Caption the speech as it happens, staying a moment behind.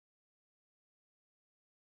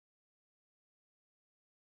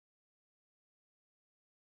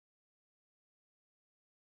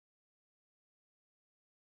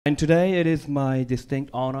And today it is my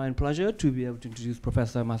distinct honor and pleasure to be able to introduce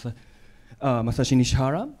Professor Masashi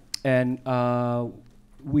Nishihara. And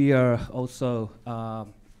we are also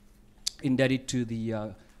indebted to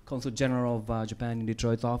the Consul General of Japan in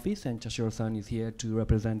Detroit's office, and Chashiro-san is here to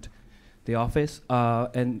represent the office.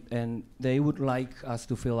 And they would like us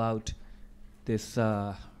to fill out this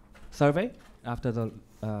survey after the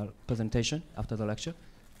presentation, after the lecture.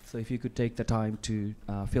 So if you could take the time to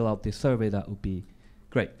fill out this survey, that would be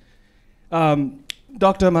great.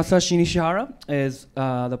 Dr. Masashi Nishihara is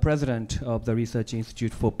the president of the Research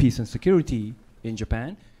Institute for Peace and Security in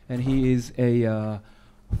Japan, and he is a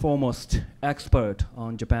foremost expert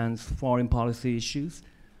on Japan's foreign policy issues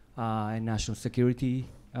and national security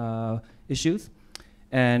issues.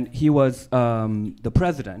 And he was the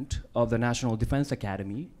president of the National Defense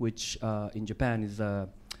Academy, which in Japan is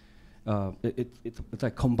it's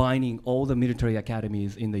like combining all the military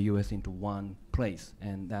academies in the U.S. into one place,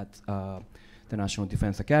 and that's the National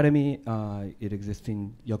Defense Academy. It exists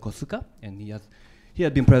in Yokosuka, and he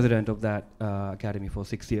had been president of that academy for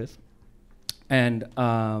 6 years, and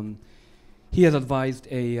he has advised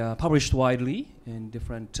published widely in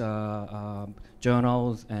different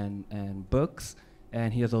journals and books,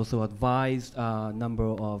 and he has also advised a number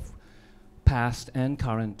of past and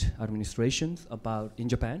current administrations in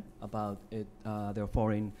Japan about their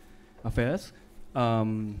foreign affairs,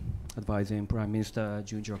 advising Prime Minister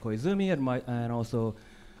Junichiro Koizumi and also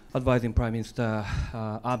advising Prime Minister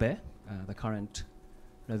Abe, the current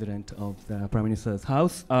president of the Prime Minister's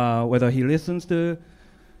house. Whether he listens to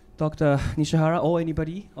Dr. Nishihara or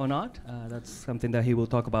anybody or not, that's something that he will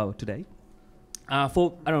talk about today.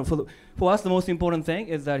 For us, the most important thing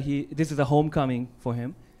is that this is a homecoming for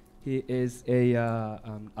him. He is a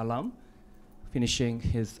alum, finishing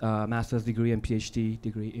his master's degree and PhD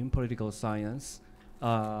degree in political science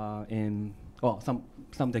some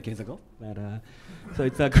decades ago. So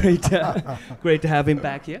it's great to have him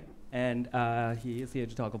back here, and he is here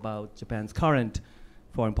to talk about Japan's current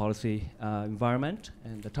foreign policy environment.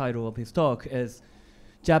 And the title of his talk is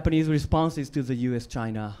Japanese Responses to the U.S.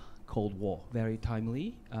 China Cold War. Very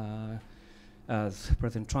timely, as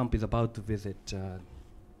President Trump is about to visit.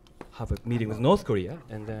 Have a meeting with North Korea,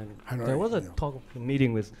 and then there was a talk of a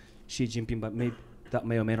meeting with Xi Jinping, but that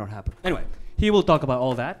may or may not happen. Anyway, he will talk about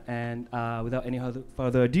all that, and without any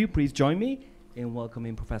further ado, please join me in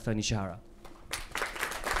welcoming Professor Nishihara.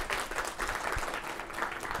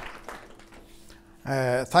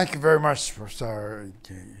 Thank you very much, Professor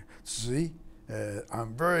Tsui.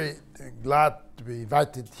 I'm very glad to be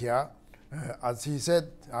invited here. As he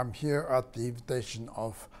said, I'm here at the invitation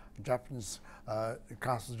of Japanese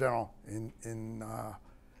Consul General in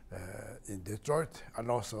Detroit, and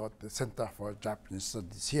also at the Center for Japanese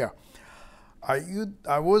Studies here.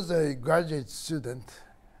 I was a graduate student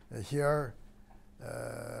here.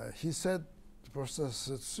 He said, Professor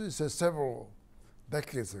Tsui said several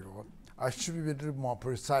decades ago. I should be a little more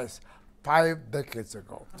precise. 5 decades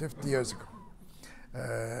ago, 50 years ago.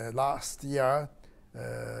 Last year,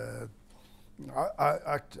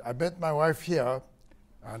 I met my wife here.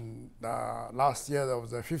 And last year, there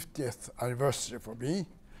was a 50th anniversary for me.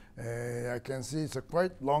 I can see it's a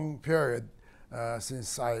quite long period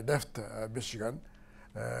since I left Michigan.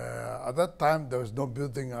 At that time, there was no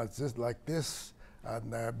building like this.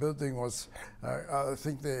 And the building was, I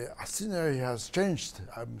think the scenery has changed.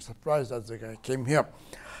 I'm surprised as I came here.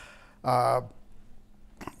 I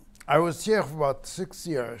was here for about 6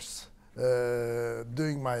 years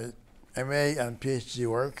doing my MA and PhD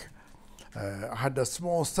work. I had a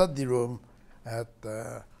small study room at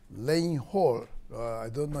Lane Hall. I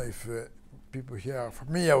don't know if people here are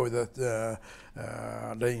familiar with that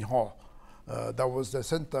Lane Hall. That was the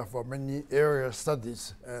center for many area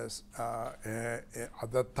studies at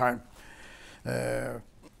that time. A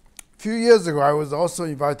few years ago, I was also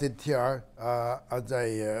invited here as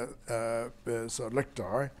a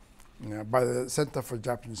lecturer by the Center for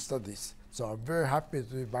Japanese Studies. So I'm very happy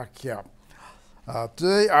to be back here.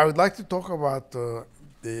 Today, I would like to talk about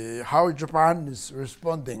how Japan is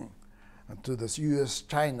responding to this U.S.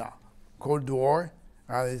 China Cold War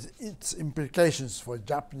and its implications for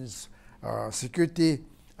Japanese security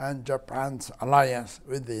and Japan's alliance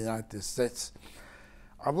with the United States.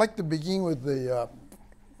 I'd like to begin with the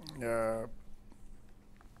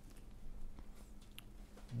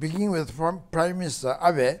Prime Minister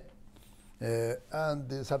Abe and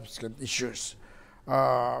the subsequent issues.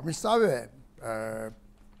 Mr. Abe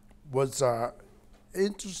was an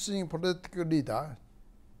interesting political leader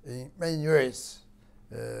in many ways.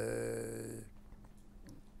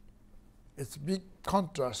 It's a big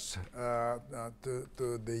contrast to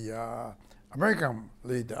the American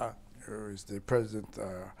leader, who is the President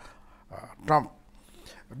Trump.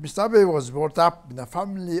 Mr. Abe was brought up in a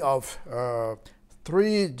family of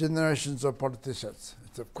 3 generations of politicians.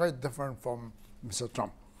 It's quite different from Mr.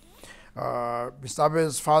 Trump. Mr.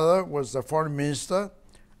 Abe's father was the foreign minister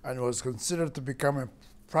and was considered to become a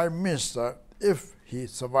prime minister if he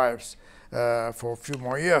survives for a few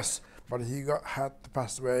more years, but he had to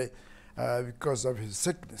pass away because of his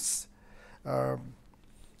sickness.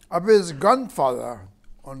 Abe's grandfather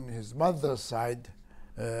on his mother's side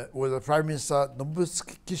was the Prime Minister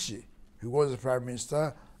Nobutsuki Kishi, who was the Prime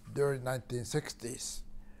Minister during the 1960s.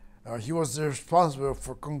 He was responsible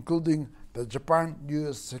for concluding the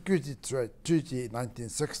Japan-U.S. Security Treaty in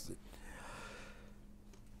 1960.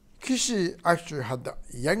 Kishi actually had a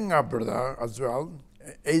younger brother as well,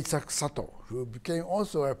 Eisaku Sato, who became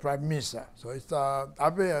also a prime minister. So it's,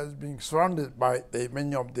 Abe has been surrounded by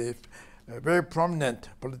many of the very prominent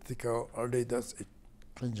political leaders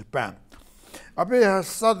in Japan. Abe has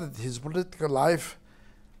started his political life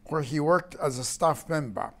where he worked as a staff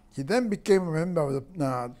member. He then became a member of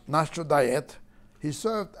the National Diet. He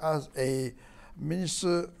served as a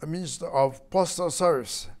minister of Postal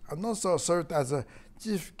Service and also served as a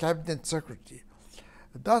Chief Cabinet Secretary.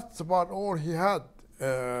 That's about all he had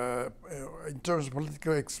in terms of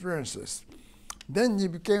political experiences. Then he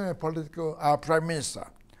became a political prime minister.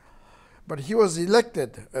 But he was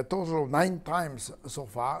elected a total of 9 times so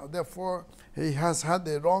far. Therefore, he has had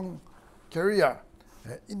a long career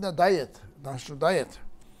in the Diet, National Diet.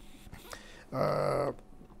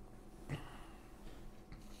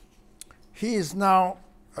 He is now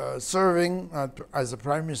serving as a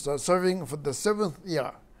prime minister, serving for the 7th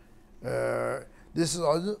year. This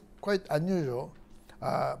is quite unusual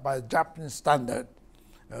by Japanese standard.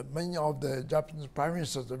 Many of the Japanese prime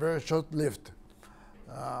ministers are very short-lived.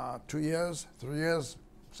 2 years, 3 years,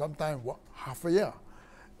 sometimes half a year.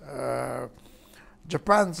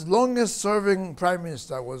 Japan's longest-serving prime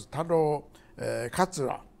minister was Taro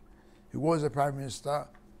Katsura, who was a prime minister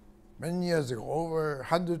many years ago, over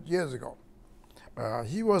 100 years ago.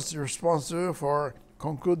 He was responsible for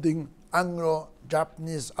concluding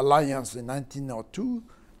Anglo-Japanese alliance in 1902,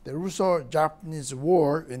 the Russo-Japanese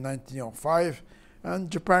War in 1905,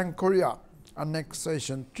 and Japan-Korea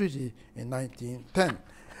annexation treaty in 1910.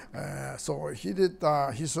 So he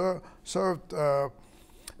served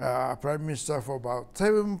prime minister for about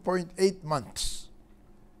 7.8 months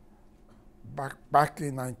back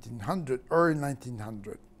in 1900, early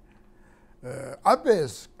 1900.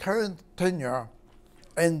 Abe's current tenure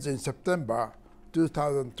ends in September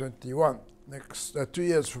 2021, next 2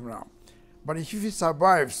 years from now. But if he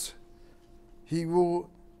survives, he will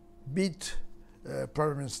beat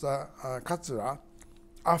Prime Minister Katsura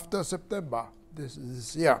after September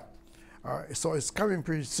this year. So it's coming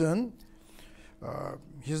pretty soon.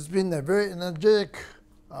 He's been a very energetic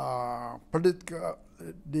political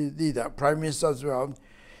leader, prime minister as well.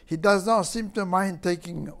 He does not seem to mind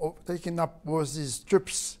taking up overseas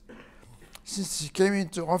trips. Since he came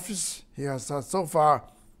into office, he has so far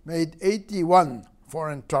made 81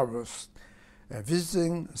 foreign travels,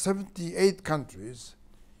 visiting 78 countries.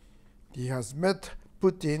 He has met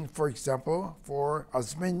Putin, for example, for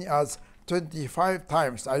as many as 25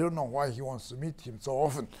 times. I don't know why he wants to meet him so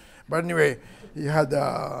often. But anyway, he had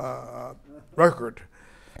a record.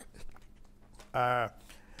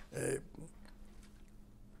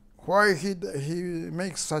 Why he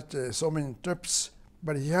makes such so many trips,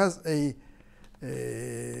 but he has he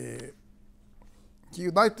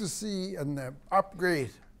would like to see and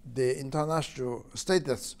upgrade the international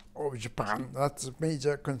status of Japan. That's a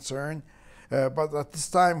major concern. But at this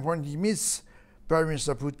time, when he meets Prime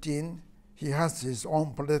Minister Putin, he has his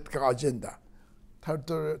own political agenda,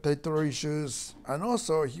 territorial issues, and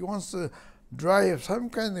also he wants to drive some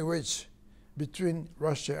kind of wedge between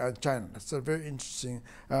Russia and China. It's a very interesting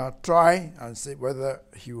try, and see whether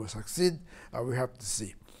he will succeed. We have to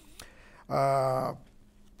see. Prime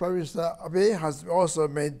Minister Abe has also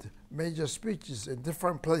made major speeches in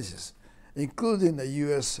different places, including the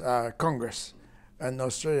U.S. Congress and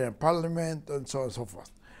Australian Parliament, and so on and so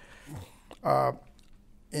forth.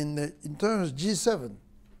 In terms of G7,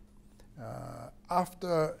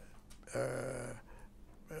 after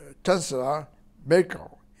Chancellor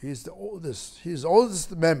Merkel, he's the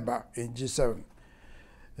oldest member in G7.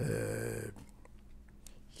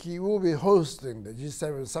 He will be hosting the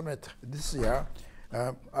G7 summit this year.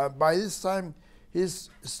 By this time, his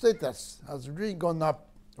status has really gone up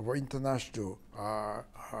for international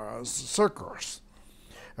circles.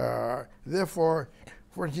 Therefore,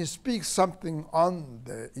 when he speaks something on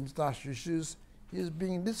the international issues, he is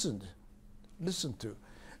being listened to.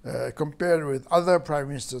 compared with other prime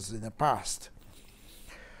ministers in the past.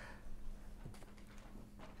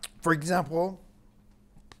 For example,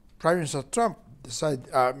 President Trump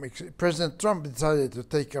decided to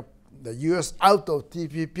take up the U.S. out of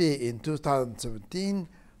TPP in 2017.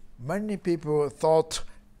 Many people thought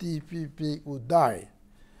TPP would die,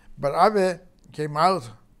 but Abe came out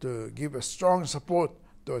to give a strong support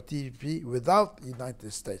to a TPP without the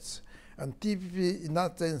United States. And TPP, in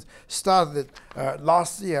that sense, started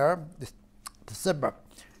last year, December.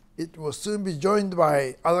 It will soon be joined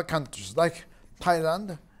by other countries like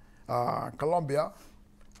Thailand, Colombia,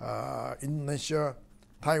 Indonesia,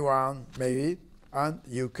 Taiwan, maybe, and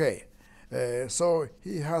UK. So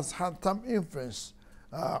he has had some influence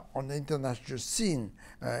on the international scene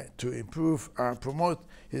to improve and promote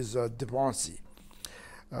his diplomacy.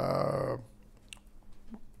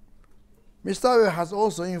 Mr. Abe has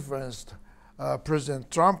also influenced President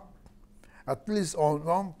Trump, at least on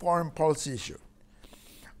one foreign policy issue.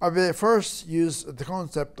 Abe first used the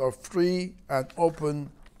concept of free and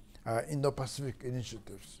open Indo-Pacific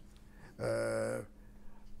initiatives.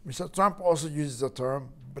 Mr. Trump also uses the term,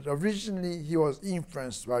 but originally he was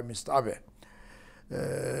influenced by Mr. Abe.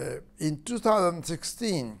 In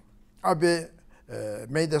 2016, Abe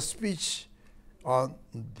made a speech on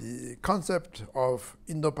the concept of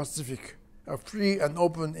Indo-Pacific, a free and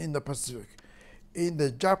open Indo-Pacific, in the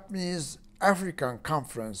Japanese-African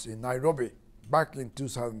conference in Nairobi back in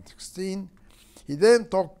 2016. He then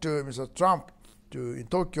talked to Mr. Trump in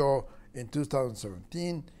Tokyo in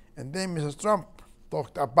 2017, and then Mr. Trump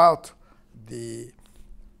talked about the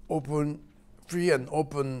free and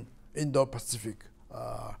open Indo-Pacific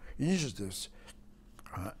initiatives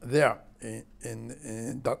there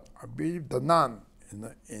in I believe Da Nang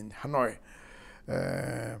in Hanoi.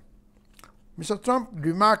 Mr. Trump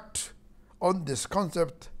remarked on this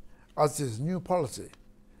concept as his new policy.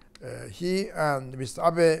 He and Mr.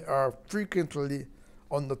 Abe are frequently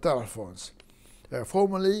on the telephones,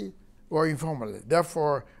 formally or informally.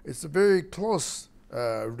 Therefore, it's a very close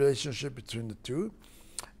relationship between the two.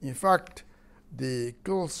 In fact, the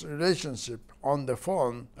close relationship on the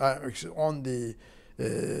phone,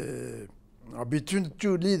 between the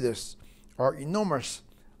two leaders are enormous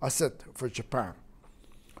asset for Japan.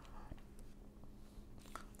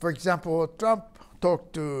 For example, Trump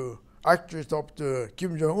actually talked to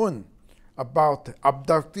Kim Jong-un about the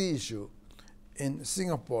abductee issue in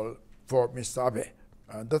Singapore for Mr. Abe.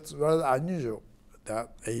 That's rather unusual that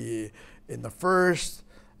in the first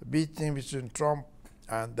meeting between Trump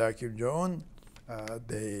and Kim Jong-un,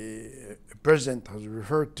 the president has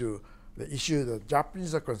referred to the issue that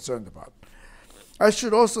Japanese are concerned about. I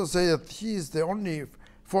should also say that he is the only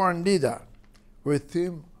foreign leader with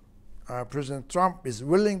whom President Trump is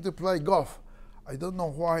willing to play golf. I don't know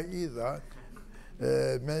why either.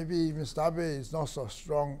 Maybe Mr. Abe is not so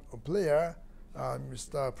strong a player.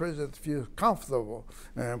 Mr. President feels comfortable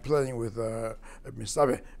playing with Mr.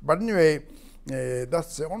 Abe. But anyway,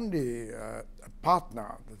 that's the only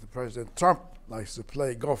partner that President Trump likes to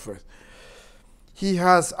play golf with.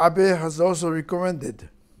 Abe has also recommended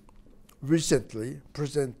recently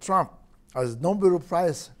President Trump as Nobel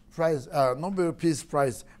Peace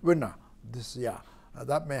Prize winner this year.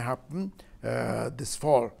 That may happen this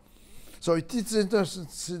fall. So it is interesting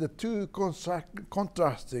to see the two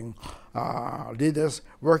contrasting leaders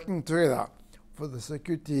working together for the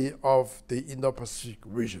security of the Indo-Pacific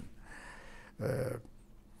region.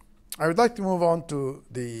 I would like to move on to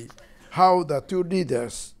how the two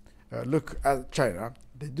leaders look at China.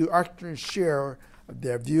 They do actually share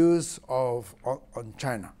their views on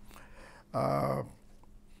China.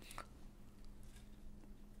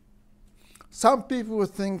 Some people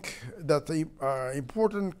think that the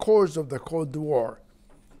important cause of the Cold War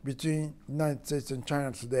between the United States and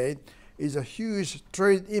China today is a huge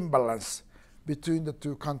trade imbalance between the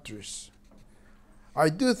two countries. I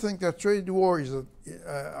do think that trade war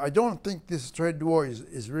I don't think this trade war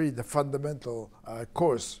is really the fundamental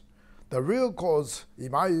cause. The real cause,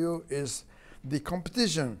 in my view, is the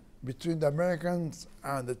competition between the Americans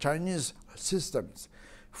and the Chinese systems.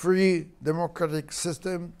 Free democratic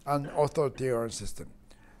system and authoritarian system.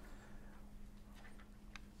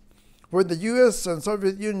 When the U.S. and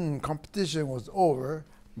Soviet Union competition was over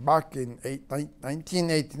back in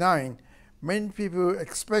 1989, many people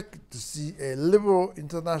expected to see a liberal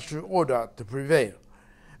international order to prevail.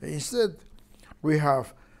 Instead, we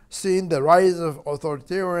have seen the rise of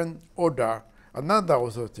authoritarian order, another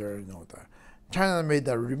authoritarian order. China made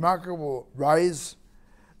a remarkable rise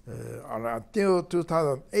until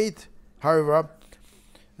 2008, however,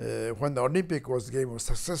 when the Olympic Games was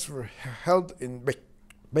successfully held in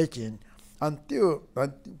Beijing, until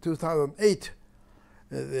 2008,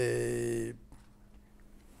 the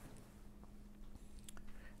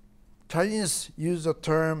Chinese use the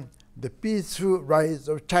term the peaceful rise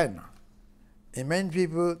of China. And many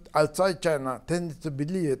people outside China tended to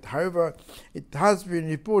believe it. However, it has been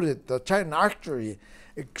reported that China actually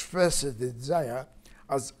expressed the desire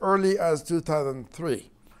as early as 2003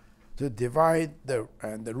 to divide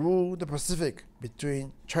and rule the Pacific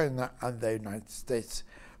between China and the United States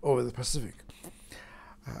over the Pacific.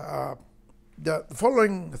 The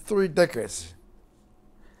following 3 decades,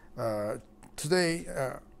 today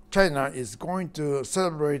China is going to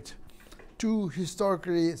celebrate 2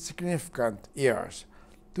 historically significant years,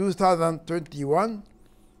 2021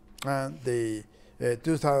 and the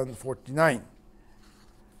 2049.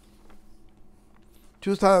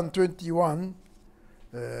 2021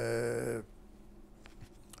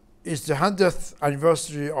 is the 100th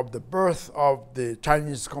anniversary of the birth of the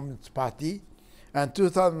Chinese Communist Party, and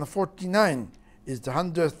 2049 is the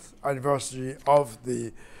 100th anniversary of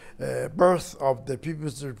the birth of the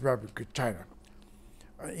People's Republic of China.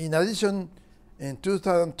 In addition, in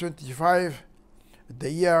 2025,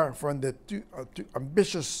 the year from the too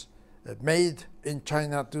ambitious Made in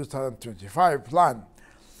China 2025 plan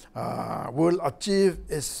will achieve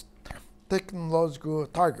its technological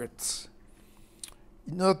targets.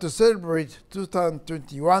 In order to celebrate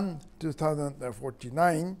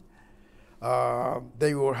 2021-2049,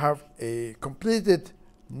 they will have a completed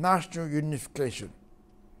national unification.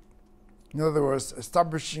 In other words,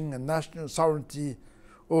 establishing a national sovereignty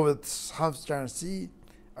over the South China Sea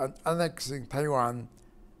and annexing Taiwan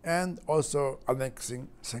and also annexing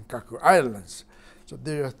Senkaku Islands. So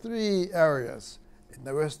there are 3 areas in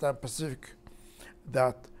the Western Pacific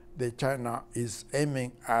that China is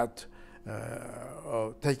aiming at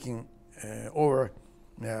taking over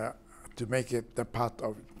to make it the part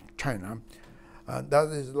of China. And that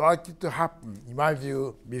is likely to happen, in my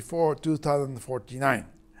view, before 2049.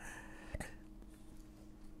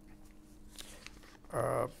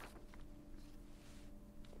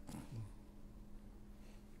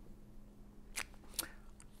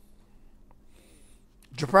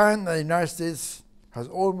 Japan and the United States has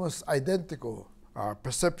almost identical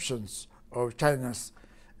perceptions of China's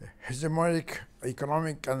hegemonic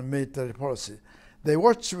economic and military policy. They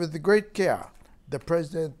watch with great care the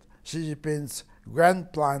President Xi Jinping's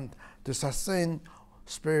grand plan to sustain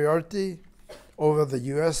superiority over the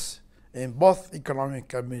U.S. in both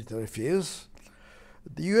economic and military fields.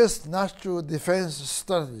 The U.S. National Defense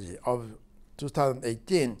Strategy of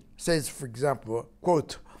 2018 says, for example,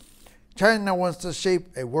 quote, China wants to shape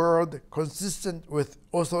a world consistent with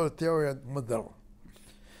authoritarian model,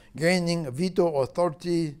 gaining veto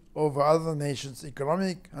authority over other nations'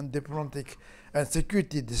 economic and diplomatic and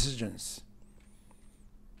security decisions.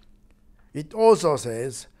 It also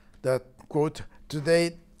says that, quote,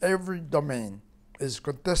 today every domain is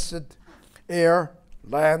contested: air,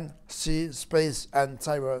 land, sea, space, and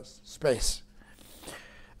cyberspace,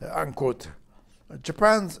 unquote.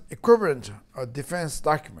 Japan's equivalent defense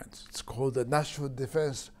document, it's called the National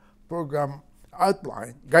Defense Program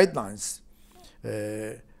Outline Guidelines,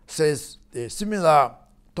 says a similar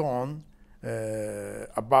tone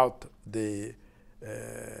about the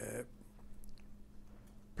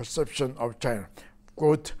perception of China.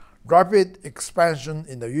 Quote, rapid expansion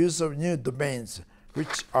in the use of new domains,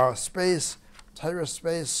 which are space,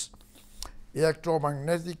 cyberspace,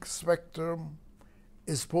 electromagnetic spectrum,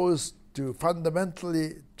 is posed to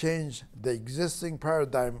fundamentally change the existing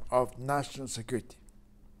paradigm of national security.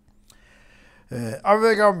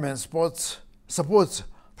 Our government supports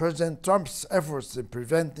President Trump's efforts in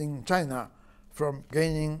preventing China from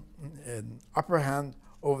gaining an upper hand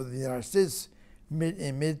over the United States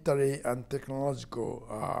in military and technological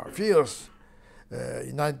fields.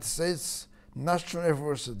 United States national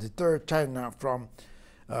efforts to deter China from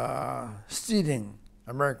stealing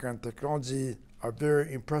American technology are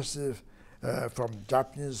very impressive from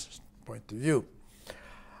Japanese point of view.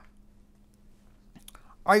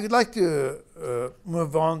 I would like to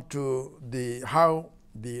move on to how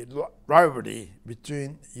the rivalry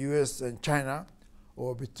between U.S. and China,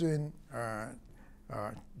 or between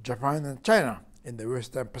Japan and China in the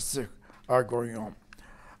Western Pacific, are going on.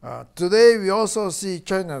 Today, we also see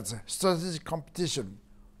China's strategic competition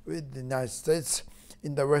with the United States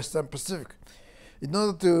in the Western Pacific. In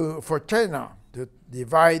order for China to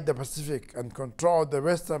divide the Pacific and control the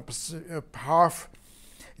Western Pacific half,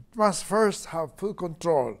 it must first have full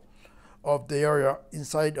control of the area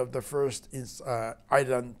inside of the first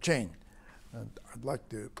island chain. And I'd like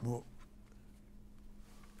to move.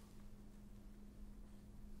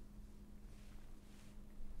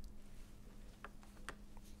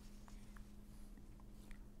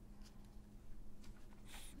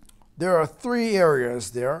 there are three areas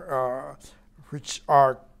there which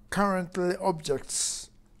are currently objects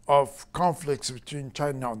of conflicts between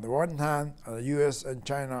China on the one hand, and U.S. and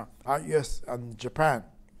China, U.S. and Japan,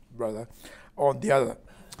 rather, on the other.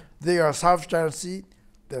 They are South China Sea,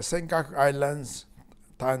 the Senkaku Islands,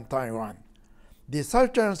 and Taiwan. The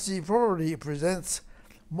South China Sea probably presents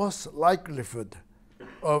most likelihood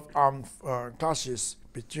of armed clashes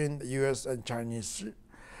between the U.S. and Chinese.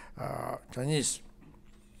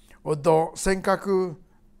 Although Senkaku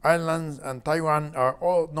Islands and Taiwan are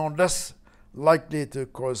all no less likely to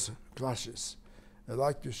cause clashes. I'd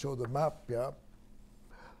like to show the map here.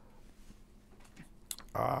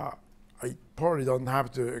 I probably don't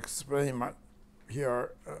have to explain much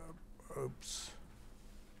here. Oops.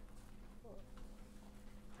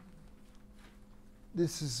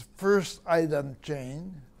 This is first island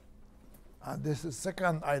chain, and this is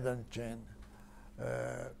second island chain.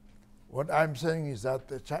 What I'm saying is that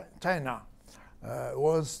China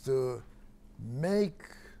wants to make,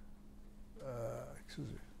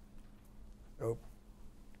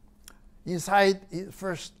 inside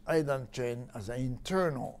first island chain as an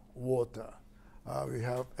internal water. We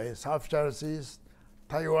have a South China Sea,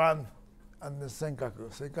 Taiwan, and the Senkaku.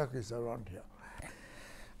 Senkaku is around here.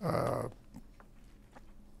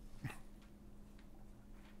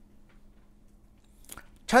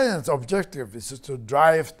 China's objective is to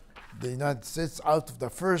drive the United States out of the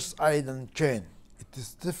first island chain. It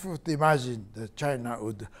is difficult to imagine that China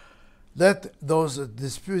would let those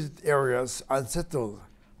disputed areas unsettled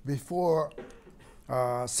before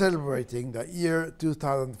celebrating the year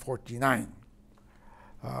 2049.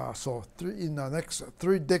 So in the next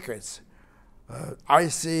 3 decades, I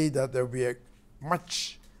see that there will be a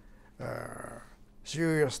much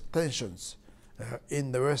serious tensions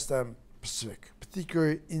in the Western Pacific,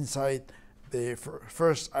 particularly inside the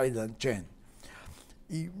first island chain.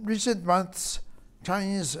 In recent months,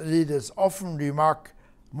 Chinese leaders often remark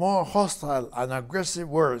more hostile and aggressive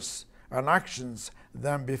words and actions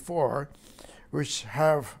than before, which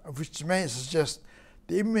may suggest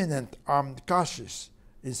the imminent armed clashes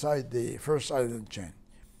inside the first island chain.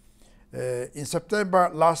 In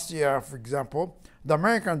September last year, for example, the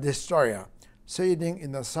American destroyer sailing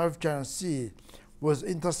in the South China Sea was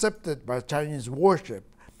intercepted by Chinese warship,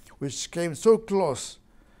 which came so close,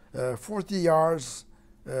 40 yards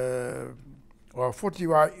or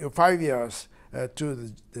 45 yards to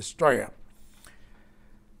the destroyer.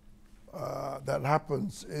 That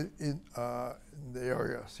happens in the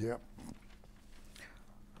areas here.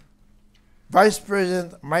 Vice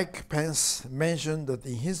President Mike Pence mentioned that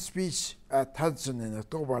in his speech at Hudson in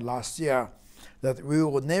October last year that we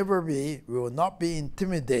will not be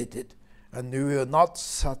intimidated, and we will not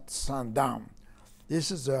stand down.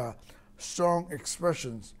 This is a strong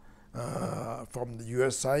expression from the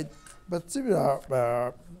U.S. side, but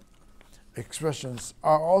similar expressions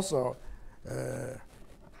are also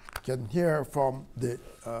can hear from the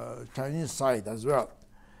Chinese side as well.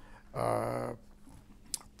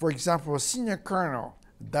 For example, Senior Colonel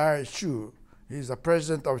Dai Shu, he is the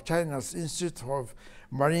president of China's Institute of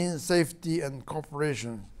Marine Safety and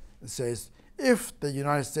Cooperation, says, if the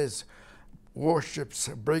United States warships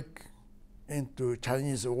break into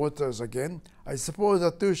Chinese waters again, I suppose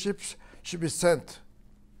that 2 ships should be sent,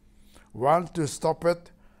 one to stop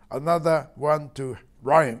it, another one to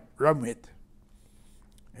ram it.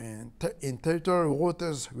 And in territorial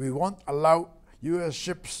waters, we won't allow U.S.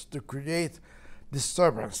 ships to create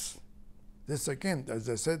disturbance. This again, as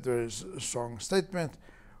I said, there is a strong statement.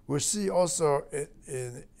 We see also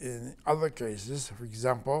in other cases, for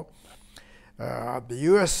example, the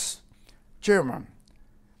U.S. chairman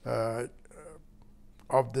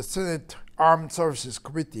of the Senate Armed Services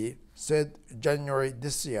Committee said in January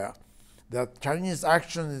this year that Chinese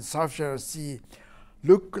actions in South China Sea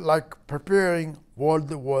look like preparing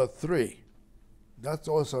World War III. That's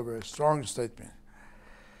also a very strong statement.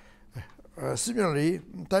 Similarly,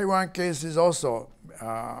 Taiwan case is also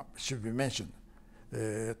should be mentioned.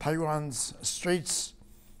 Taiwan's straits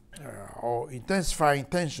or intensifying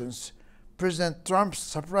tensions. President Trump's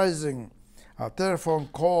surprising telephone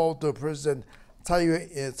call to President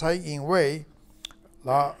Tsai Ing-wen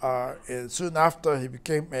soon after he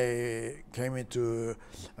came into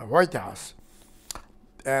White House,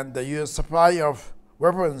 and the U.S. supply of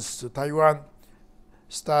weapons to Taiwan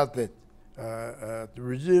started to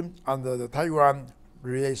resume under the Taiwan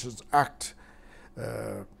Relations Act.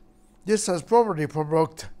 This has probably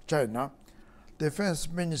provoked China. Defense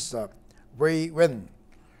Minister Wei Wen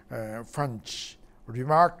French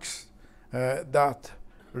remarks that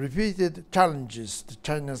repeated challenges to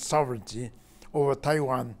China's sovereignty over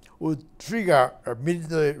Taiwan would trigger a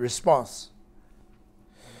military response.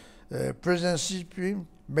 President Xi Jinping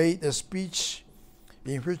made a speech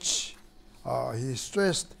in which he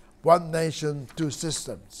stressed one nation, two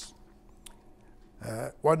systems.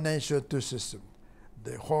 One nation, two systems.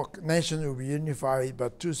 The whole nation will be unified,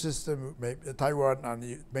 but two systems, Taiwan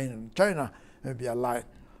and mainland China, may be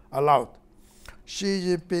allowed. Xi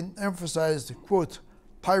Jinping emphasized, quote,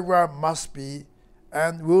 Taiwan must be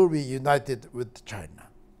and will be united with China,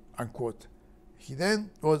 unquote. He then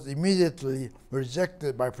was immediately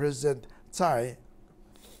rejected by President Tsai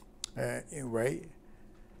Ing-wen,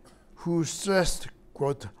 who stressed,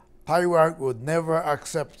 quote, Taiwan would never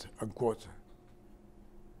accept, unquote.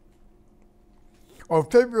 On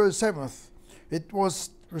February 7th, it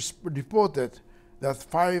was reported that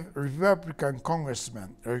 5 Republican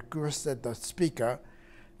congressmen requested the Speaker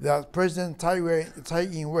that President Tsai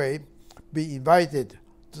Ing-wen be invited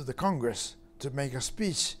to the Congress to make a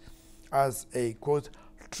speech as a, quote,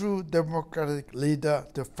 true democratic leader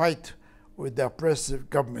to fight with the oppressive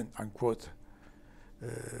government, unquote.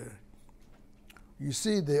 You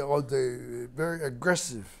see all the very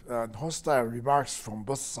aggressive and hostile remarks from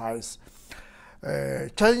both sides.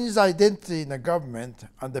 Chinese identity in the government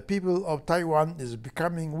and the people of Taiwan is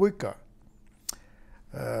becoming weaker.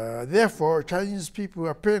 Therefore, Chinese people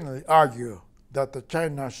apparently argue that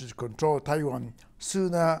China should control Taiwan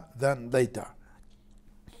sooner than later.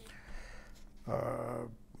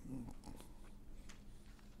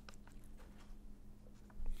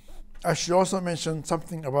 I should also mention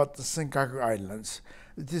something about the Senkaku Islands.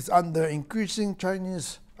 It is under increasing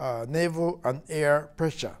Chinese naval and air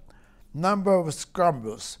pressure. Number of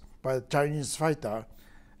scrambles by the Chinese fighter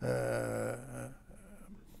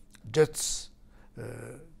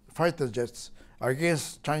fighter jets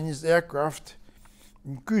against Chinese aircraft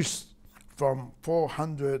increased from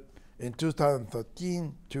 400 in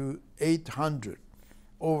 2013 to 800,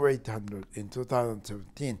 over 800 in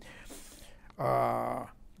 2017.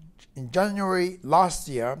 In January last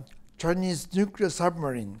year, Chinese nuclear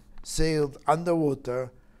submarine sailed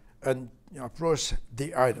underwater and approached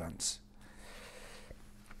the islands.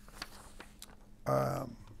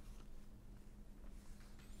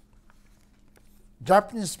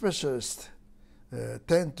 Japanese specialists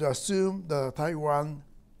tend to assume that Taiwan,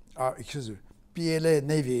 PLA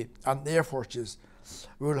Navy and Air Forces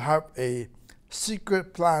will have a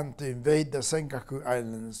secret plan to invade the Senkaku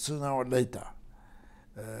Islands sooner or later.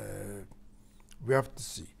 We have to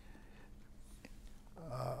see.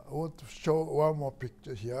 I want to show one more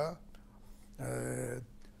picture here.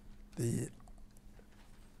 The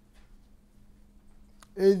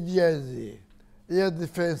ADIZ, Air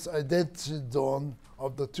Defense Identity Zone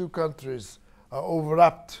of the two countries are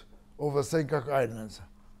overlapped over Senkaku Islands.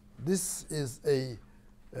 This is a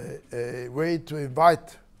way to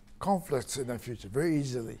invite conflicts in the future very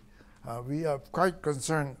easily. We are quite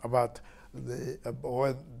concerned about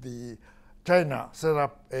when China set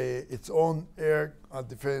up its own air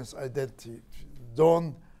defense identity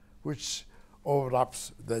zone, which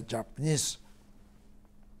overlaps the Japanese.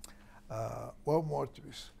 One more,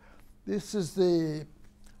 please. This is the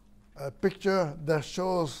picture that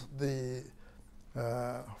shows the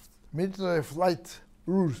military flight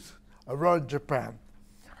routes around Japan.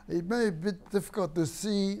 It may be a bit difficult to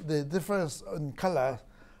see the difference in color,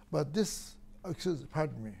 but this,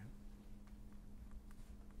 pardon me.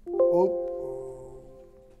 Oh.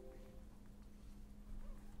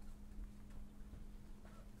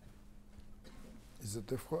 Is it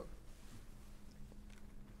difficult?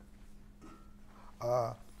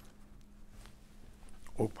 Oh,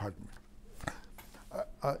 pardon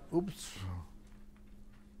me. Oops.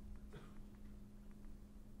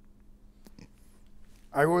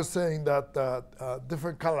 I was saying that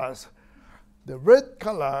different colors. The red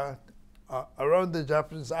color around the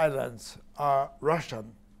Japanese islands are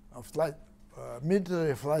Russian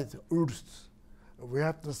military flight routes. We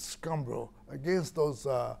have to scramble against those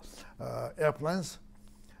airplanes.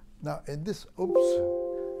 Now, in this,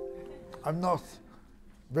 I'm not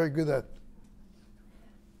very good at.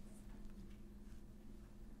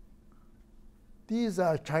 These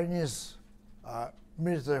are Chinese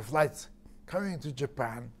military flights coming to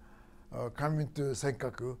Japan, coming to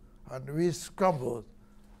Senkaku, and we scrambled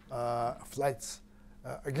flights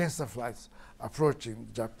against the flights approaching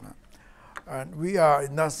Japan. And we are,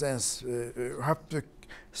 in that sense, have to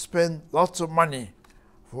spend lots of money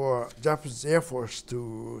for Japanese Air Force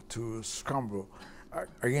to scramble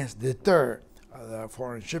against deter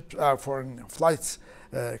foreign ships, foreign flights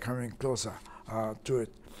coming closer to it.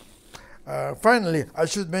 Finally, I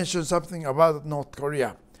should mention something about North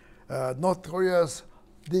Korea. North Korea's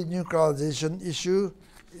denuclearization issue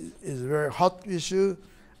is a very hot issue,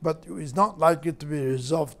 but it's not likely to be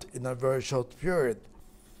resolved in a very short period.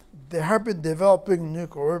 They have been developing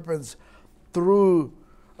nuclear weapons through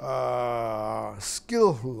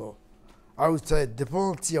skillful, I would say,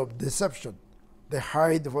 diplomacy of deception. They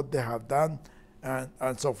hide what they have done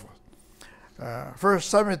and so forth. First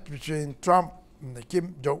summit between Trump and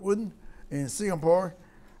Kim Jong-un in Singapore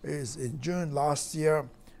is in June last year,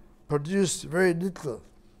 produced very little,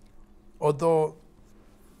 although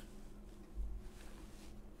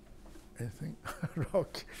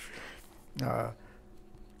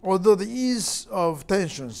although the ease of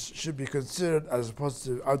tensions should be considered as a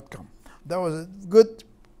positive outcome. That was a good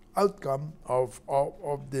outcome of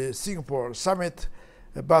the Singapore summit,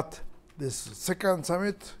 but this second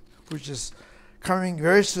summit, which is coming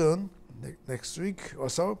very soon, next week or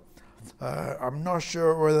so, I'm not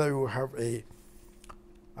sure whether we will have a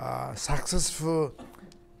successful,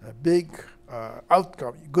 big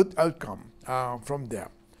outcome, good outcome from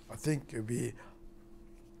there. I think it will be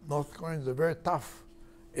North Koreans are very tough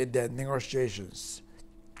in their negotiations,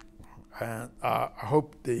 and I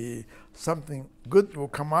hope something good will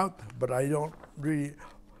come out, but I don't really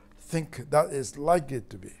think that is likely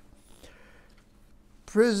to be.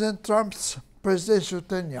 President Trump's presidential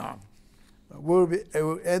tenure will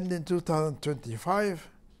end in 2025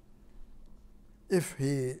 if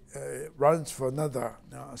he runs for another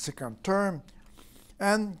second term,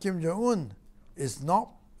 and Kim Jong-un is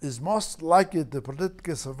most likely to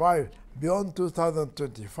politically survive beyond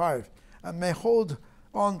 2025 and may hold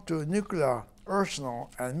on to nuclear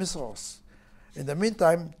arsenal and missiles. In the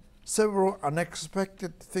meantime, several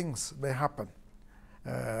unexpected things may happen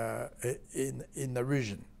in the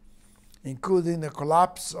region, including the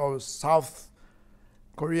collapse of South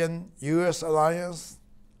Korean-U.S. alliance,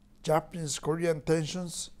 Japanese-Korean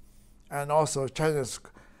tensions, and also China's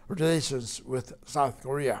relations with South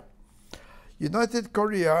Korea. United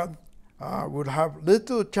Korea would have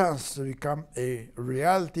little chance to become a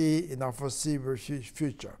reality in the foreseeable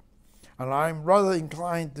future. And I'm rather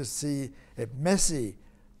inclined to see a messy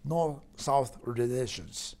North-South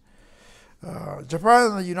relations.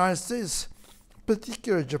 Japan and the United States,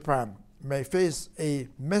 particularly Japan, may face a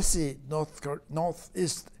messy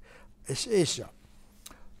Northeast Asia.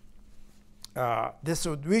 This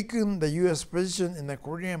would weaken the U.S. position in the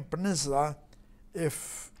Korean Peninsula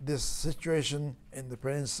if this situation in the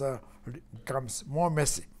peninsula becomes more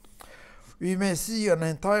messy. We may see an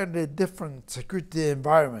entirely different security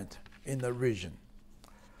environment in the region.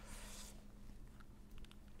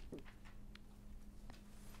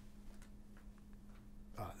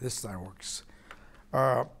 This time works.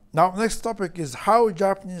 Now, next topic is how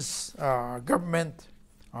Japanese government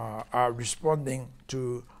are responding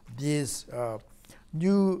to these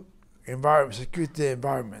new security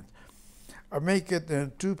environment. I make it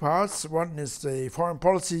in two parts. One is the foreign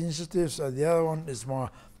policy initiatives, and the other one is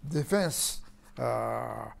more defense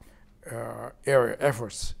area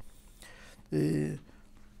efforts.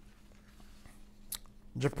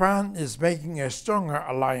 Japan is making a stronger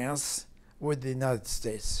alliance with the United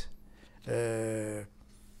States.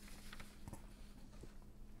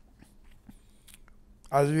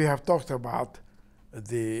 As we have talked about,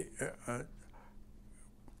 the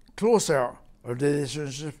closer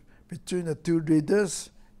relationship between the two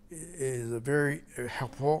leaders is very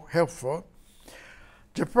helpful.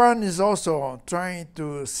 Japan is also trying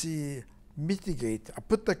to mitigate. I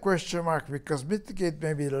put the question mark because mitigate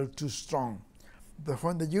may be a little too strong. But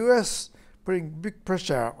when the U.S. putting big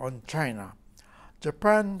pressure on China,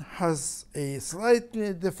 Japan has a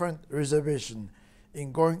slightly different reservation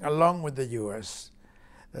in going along with the U.S.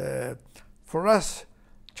 For us,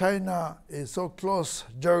 China is so close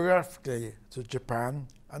geographically to Japan,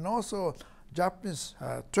 and also Japanese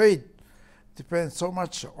trade depends so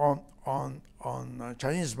much on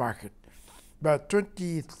Chinese market. But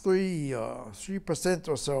 3%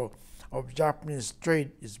 or so of Japanese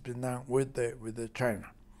trade is been done with the China,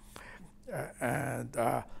 and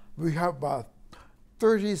we have about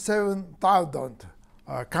 37,000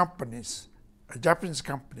 companies, Japanese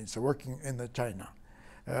companies, working in the China.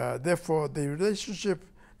 Therefore, the relationship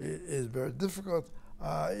is very difficult.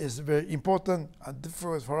 It's very important and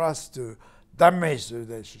difficult for us to damage the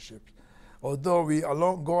relationship. Although we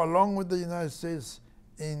go along with the United States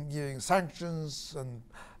in giving sanctions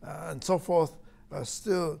and so forth,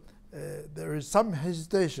 still there is some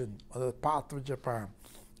hesitation on the part of Japan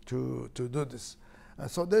to do this.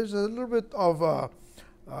 So there's a little bit of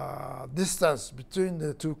distance between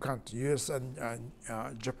the two countries, U.S. and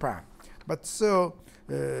Japan. But still,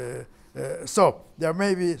 so there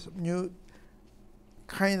may be some new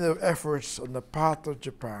kind of efforts on the part of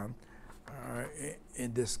Japan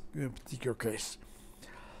in this particular case.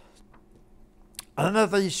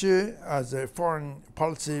 Another issue as a foreign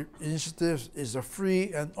policy initiative is a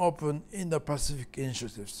free and open Indo-Pacific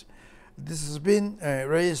initiatives. This has been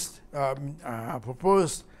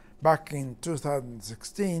proposed back in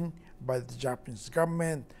 2016 by the Japanese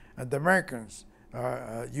government and the Americans.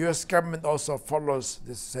 U.S. government also follows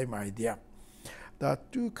this same idea. The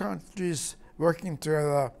two countries working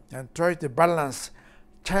together and try to balance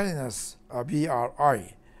China's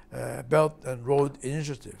BRI, Belt and Road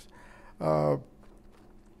Initiative.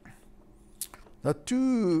 The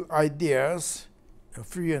two ideas,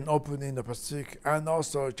 free and open in the Pacific and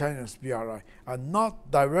also China's BRI, are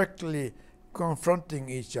not directly confronting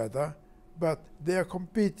each other, but they are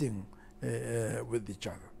competing with each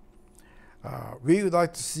other. We would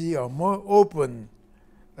like to see a more open,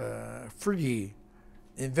 free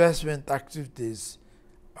investment activities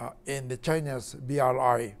in the China's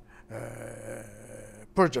BRI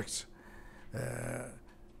projects.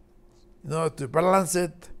 In order to balance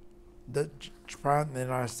it, the Japan and the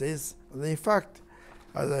United States, and in fact,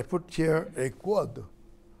 as I put here, a quad.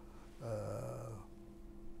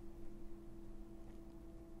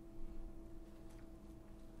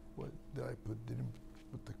 What did I put? Didn't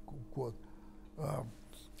put the quad.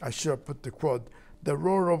 I should have put the quad. The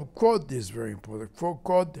role of quad is very important. For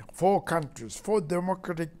quad, 4 countries, 4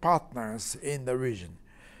 democratic partners in the region,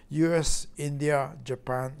 U.S., India,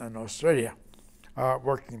 Japan, and Australia are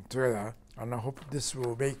working together, and I hope this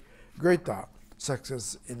will make greater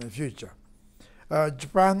success in the future.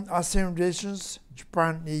 Japan-ASEAN relations,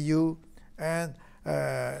 Japan-EU, and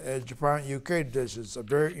Japan-UK relations are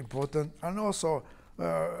very important, and also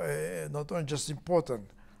not only just important,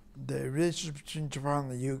 the relations between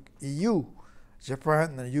Japan and EU,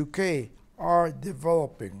 Japan and UK are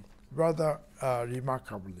developing rather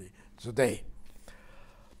remarkably today.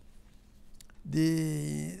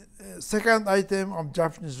 The second item of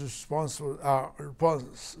Japanese response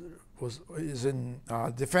is in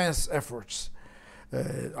defense efforts.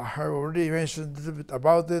 I have already mentioned a little bit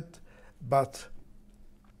about it, but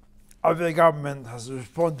our government has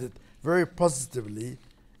responded very positively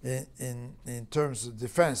in terms of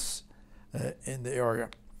defense in the area.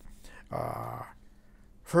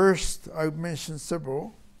 First, I mentioned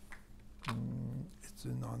several. It's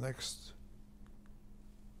in our next.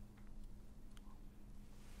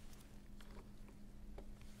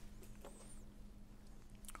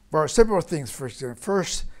 Well, several things.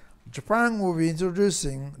 First, Japan will be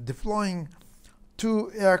deploying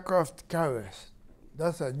 2 aircraft carriers.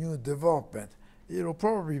 That's a new development. It will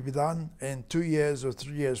probably be done in 2 years or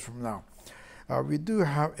 3 years from now. We do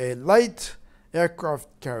have a light aircraft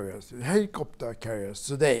carriers, helicopter carriers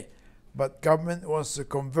today, but government wants to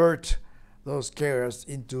convert those carriers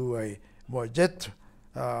into a more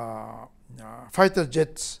fighter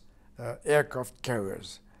jets aircraft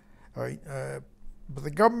carriers. But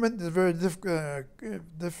the government is very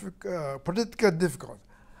politically difficult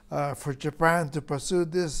for Japan to pursue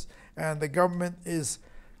this, and the government is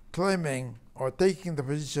claiming or taking the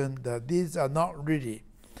position that these are not really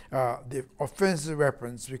the offensive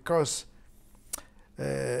weapons, because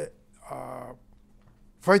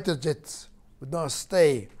fighter jets would not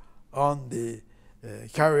stay on the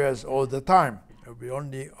carriers all the time. It will be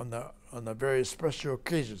only on a very special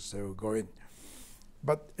occasions they will go in.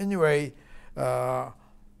 But anyway,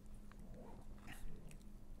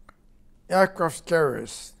 aircraft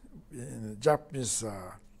carriers in the Japanese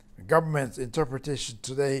government's interpretation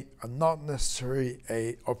today are not necessarily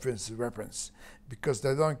offensive weapons, because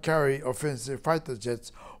they don't carry offensive fighter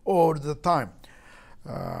jets all the time.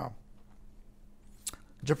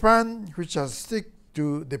 Japan, which has stick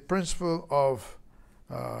to the principle of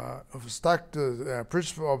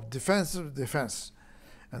principle of defensive defense,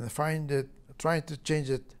 and trying to change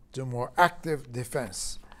it to more active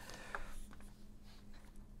defense.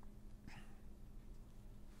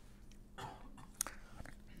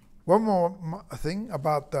 One more thing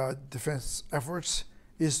about defense efforts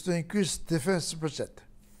is to increase defense budget.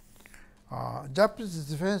 Japanese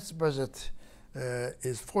defense budget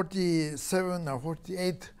is $47 or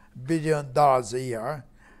 $48 billion a year.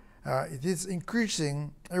 It is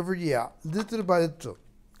increasing every year, little by little,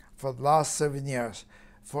 for the last 7 years.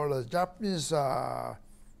 For the Japanese,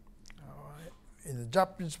 in the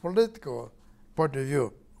Japanese political point of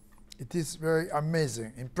view, it is very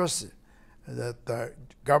amazing, impressive, that the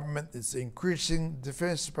government is increasing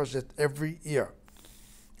defense budget every year.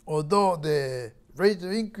 Although the rate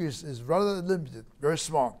of increase is rather limited, very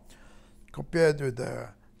small, compared with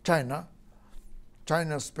China.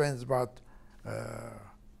 China spends about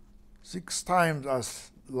 6 times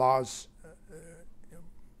as large,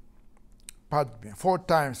 4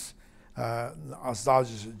 times as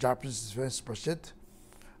large as the Japanese defense budget.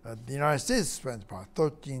 The United States spent about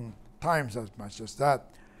 13 times as much as that.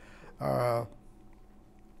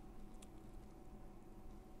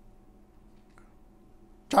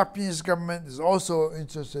 Japanese government is also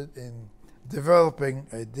interested in developing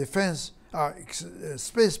a defense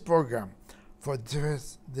space program for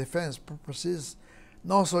defense purposes,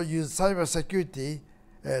 and also use cybersecurity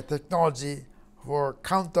technology for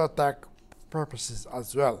counterattack purposes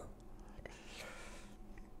as well.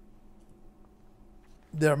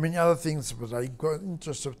 There are many other things, but in the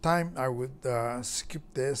interest of time, I would skip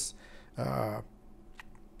this.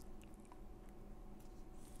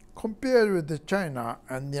 Compared with China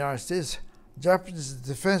and the United States, Japanese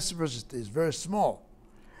defense budget is very small.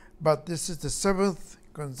 But this is the 7th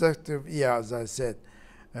consecutive year, as I said,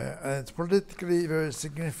 and it's politically very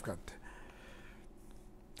significant.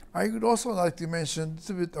 I would also like to mention a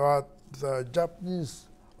little bit about the Japanese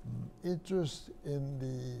interest in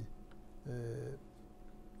the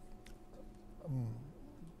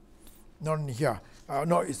not here.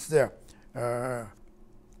 No, it's there.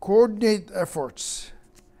 Coordinate efforts.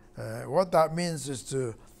 What that means is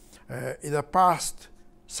to, in the past,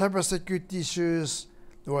 cybersecurity issues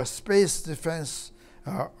or space defense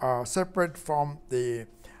are separate from the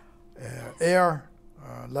air,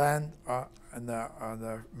 land, and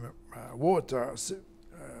the water,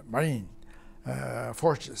 marine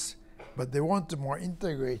forces. But they want to more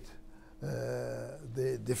integrate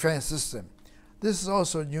the defense system. This is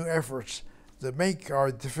also new efforts to make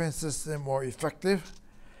our defense system more effective,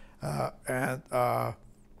 and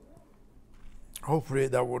hopefully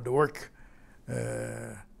that would work.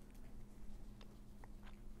 And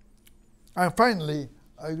finally,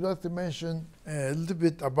 I would like to mention a little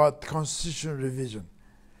bit about constitutional revision.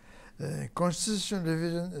 Constitutional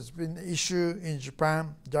revision has been an issue in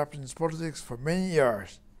Japanese politics for many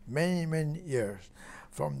years, many years,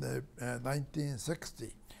 from the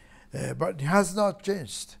 1960s. But it has not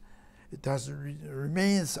changed. It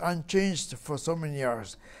remains unchanged for so many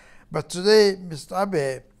years. But today, Mr.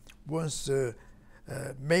 Abe wants to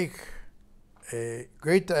make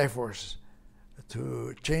greater efforts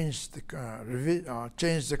to change the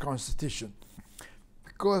constitution,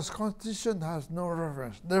 because constitution has no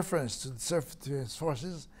reference to the self-defense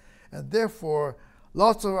forces, and therefore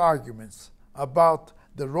lots of arguments about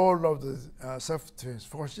the role of the self-defense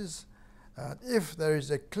forces. If there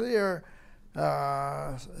is a clear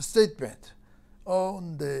statement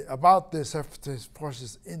about the self-defense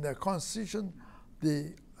forces in the constitution,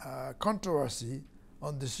 the controversy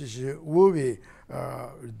on this issue will be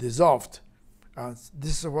dissolved. And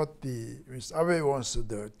this is what Mr. Abe wants to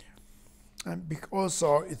do. And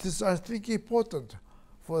also, it is, I think, important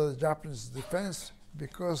for the Japanese defense,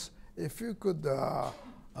 because if you could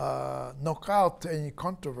knock out any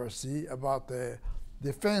controversy about the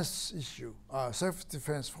defense issue,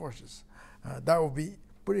 self-defense forces, that would be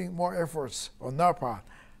putting more efforts on our part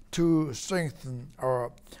to strengthen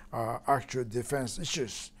our actual defense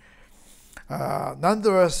issues.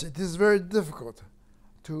 Nonetheless, it is very difficult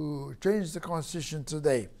to change the constitution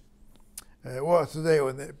today. Today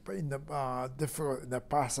or in the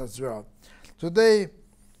past as well. Today,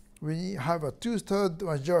 we have a 2/3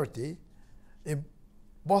 majority in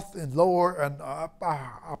both in lower and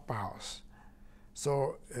upper house.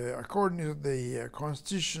 So, according to the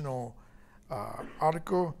constitutional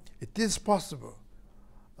article, it is possible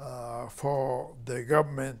for the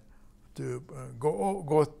government to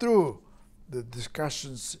go through the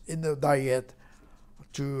discussions in the Diet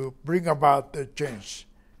to bring about the change.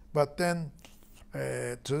 But then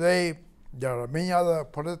today there are many other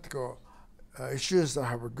political issues that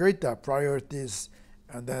have greater priorities,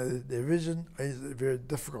 and the division is very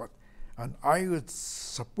difficult. And I would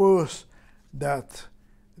suppose that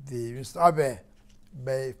Mr. Abe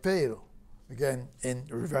may fail again in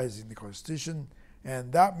revising the constitution,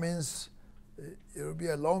 and that means it will be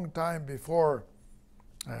a long time before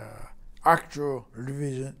actual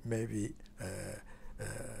revision may be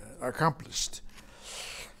accomplished.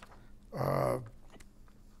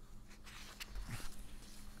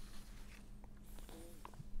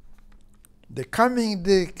 The coming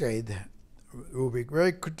decade will be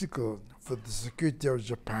very critical for the security of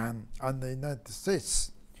Japan and the United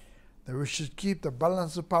States. That we should keep the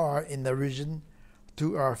balance of power in the region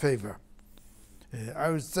to our favor. I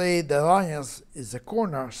would say the alliance is a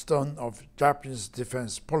cornerstone of Japanese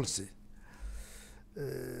defense policy.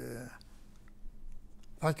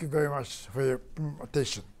 Thank you very much for your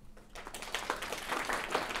attention.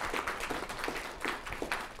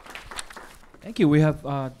 Thank you. We have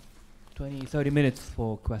 20, 30 minutes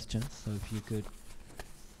for questions. So if you could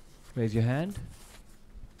raise your hand.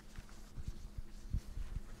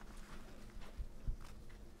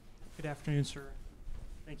 Good afternoon, sir.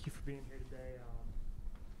 Thank you for being here today.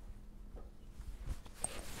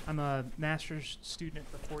 I'm a master's student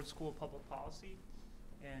at the Ford School of Public Policy,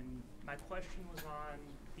 and my question was on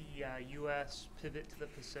the U.S. pivot to the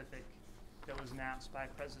Pacific that was announced by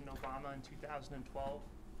President Obama in 2012.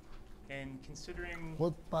 And considering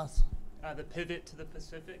What pass? the pivot to the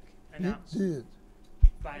Pacific announced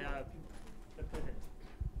by the pivot,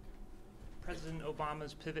 President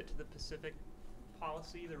Obama's pivot to the Pacific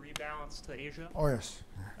policy, the rebalance to Asia. Oh, yes.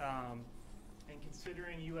 And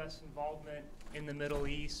considering U.S. involvement in the Middle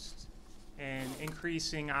East and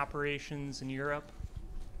increasing operations in Europe.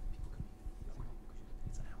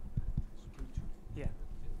 Yeah.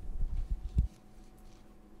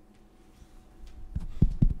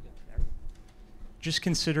 Just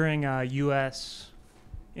considering U.S.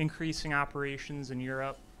 increasing operations in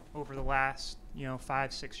Europe over the last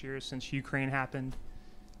 5-6 years since Ukraine happened,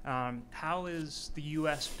 how is the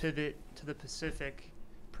U.S. pivot to the Pacific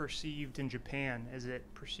perceived in Japan? Is it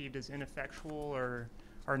perceived as ineffectual or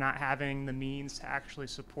not having the means to actually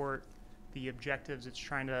support the objectives it's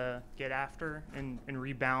trying to get after in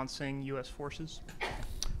rebalancing U.S. forces?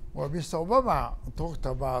 Well, Mr. Obama talked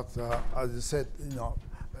about, as you said,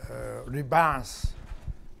 rebalance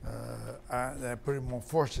and putting more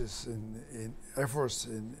forces in efforts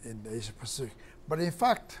in the Asia Pacific. But in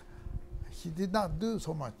fact, he did not do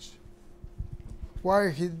so much. Why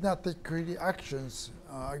he did not take really actions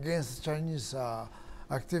against Chinese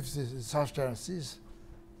activities in South China Seas,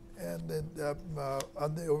 and then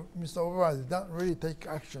Mr. Obama did not really take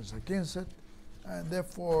actions against it, and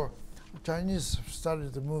therefore Chinese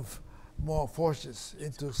started to move more forces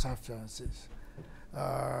into South China Seas.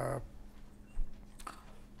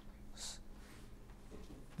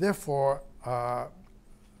 Therefore, I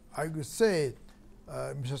would say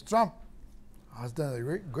Mr. Trump has done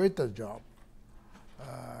a greater job.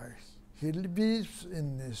 He believes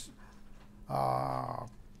in this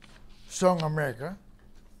strong America.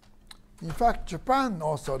 In fact, Japan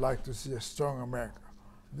also likes to see a strong America.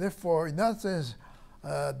 Therefore, in that sense,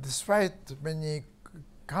 despite many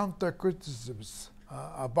counter criticisms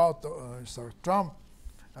about Mr. Trump,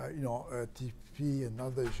 TPP and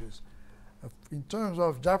other issues, in terms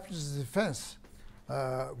of Japanese defense,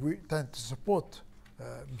 we tend to support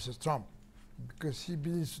Mr. Trump because he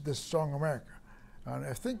believes in the strong America. And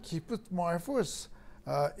I think he put more efforts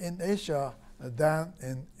in Asia than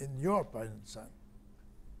in Europe, I understand.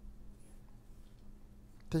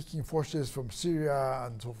 Taking forces from Syria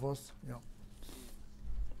and so forth.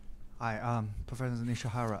 Hi, Professor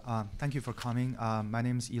Nishihara. Thank you for coming. My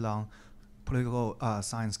name is Ilang, political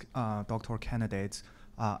science doctoral candidate.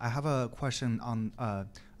 I have a question on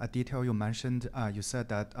a detail you mentioned. You said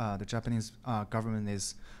that the Japanese government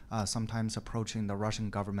is sometimes approaching the Russian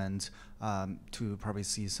government to probably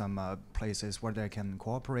see some places where they can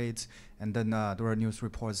cooperate. And then there are news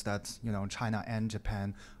reports that China and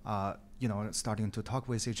Japan starting to talk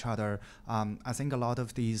with each other. I think a lot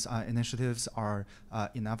of these initiatives are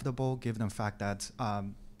inevitable given the fact that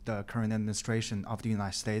the current administration of the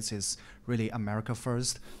United States is really America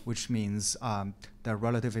first, which means the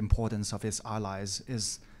relative importance of its allies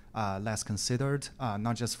is less considered,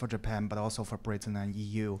 not just for Japan, but also for Britain and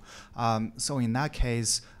EU. So in that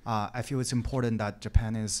case, I feel it's important that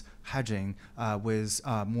Japan is hedging with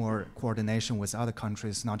more coordination with other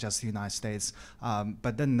countries, not just the United States.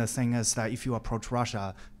 But then the thing is that if you approach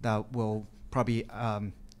Russia, that will probably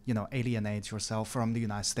alienate yourself from the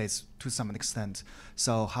United States to some extent.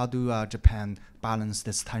 So how do Japan balance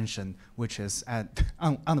this tension, which is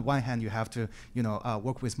on the one hand you have to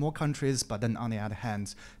work with more countries, but then on the other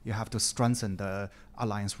hand you have to strengthen the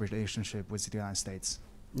alliance relationship with the United States?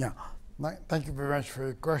 Yeah, thank you very much for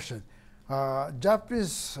your question.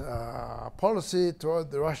 Japanese policy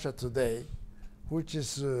toward Russia today, which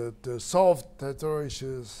is to solve territorial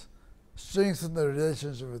issues, strengthen the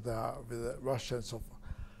relationship with Russia and so forth,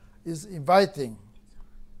 is inviting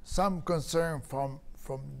some concern from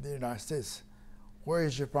the United States, where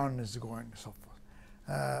Japan is going and so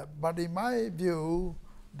forth. But in my view,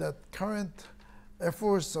 that current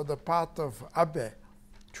efforts on the part of Abe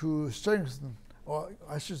to strengthen, or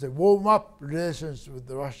I should say warm up relations with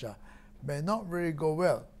Russia may not really go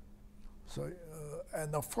well. So,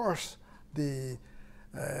 and of course, the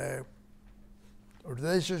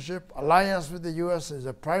relationship, alliance with the U.S. is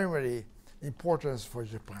a primary importance for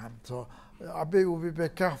Japan. So Abe will be very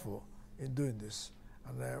careful in doing this.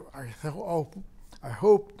 And I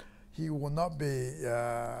hope he will not be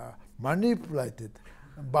manipulated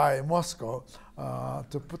by Moscow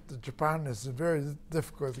to put Japan in a very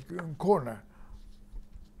difficult corner.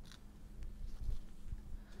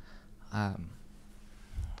 Hi,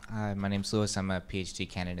 my name's Lewis. I'm a PhD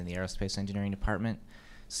candidate in the Aerospace Engineering Department.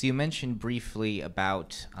 So you mentioned briefly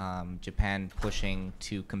about Japan pushing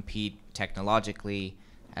to compete technologically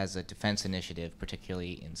as a defense initiative,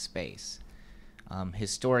 particularly in space.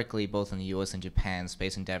 Historically, both in the U.S. and Japan,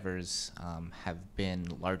 space endeavors have been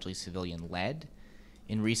largely civilian-led.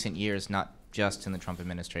 In recent years, not just in the Trump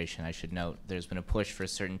administration, I should note, there's been a push for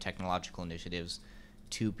certain technological initiatives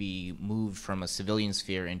to be moved from a civilian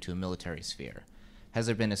sphere into a military sphere. Has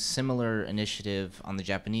there been a similar initiative on the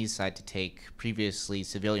Japanese side to take previously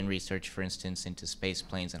civilian research, for instance, into space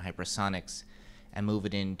planes and hypersonics, and move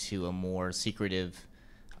it into a more secretive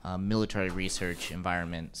military research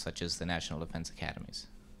environment, such as the National Defense Academies?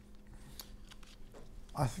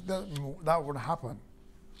 I think that would happen,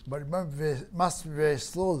 but it must be very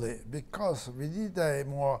slowly, because we need a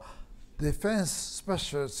more defense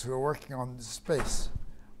specialists who are working on space.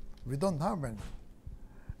 We don't have any.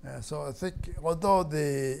 So I think, although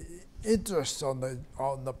the interest on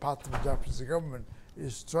the part of the Japanese government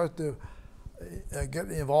is try to get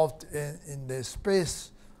involved in the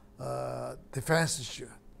space defense issue,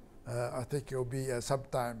 I think it will be some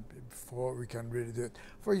time before we can really do it.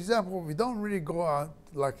 For example, we don't really go out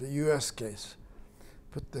like the U.S. case,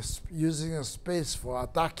 put this using a space for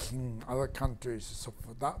attacking other countries. So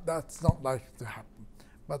that's not likely to happen,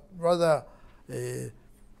 but rather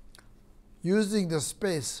using the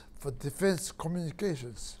space for defense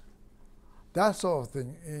communications. That sort of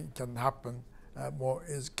thing can happen more,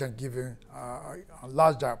 can give a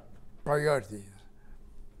larger priority.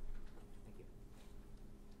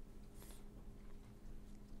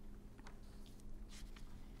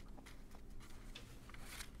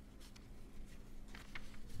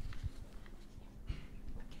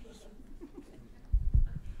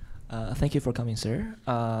 Thank you for coming, sir.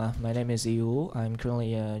 My name is Yu. I'm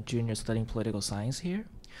currently a junior studying political science here.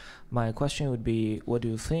 My question would be, what do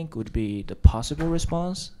you think would be the possible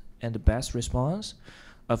response and the best response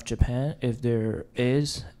of Japan if there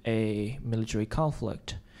is a military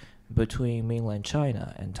conflict between mainland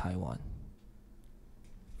China and Taiwan?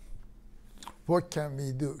 What can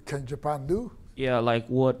we do? Can Japan do? Yeah, like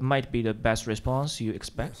what might be the best response you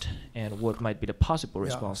expect, yes, and what might be the possible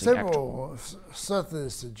response? Several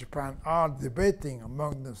strategists in Japan are debating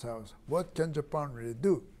among themselves, what can Japan really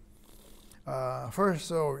do? First,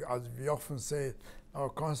 so, as we often say, our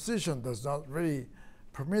constitution does not really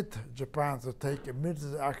permit Japan to take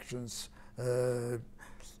military actions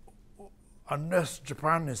unless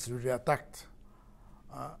Japan is really attacked.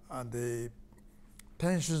 And the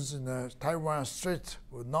tensions in the Taiwan Strait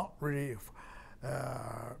would not really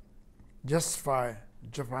justify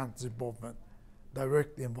Japan's involvement,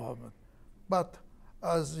 direct involvement. But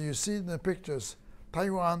as you see in the pictures,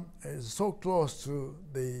 Taiwan is so close to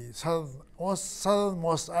the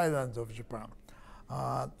southernmost islands of Japan.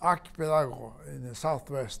 Archipelago in the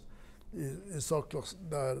southwest is so close.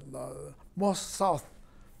 The most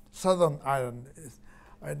southern island is,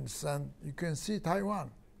 and you can see Taiwan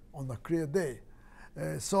on a clear day.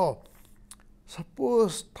 So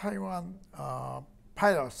suppose Taiwan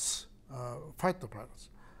pilots, fighter pilots,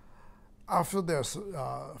 after they're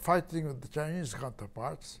fighting with the Chinese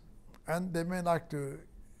counterparts, and they may like to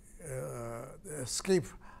escape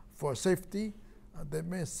for safety, they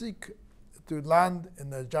may seek to land in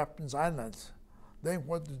the Japanese islands. Then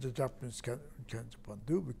what do the Japanese can Japan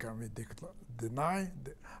do? We can deny,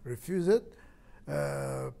 refuse it.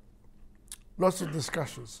 Lots of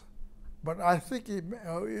discussions. But I think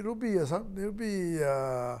it'll be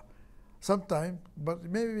sometime, but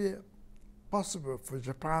it may be possible for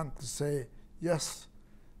Japan to say, yes,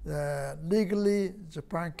 legally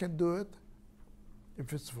Japan can do it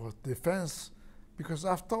if it's for defense, because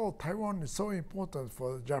after all, Taiwan is so important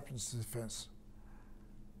for the Japanese defense.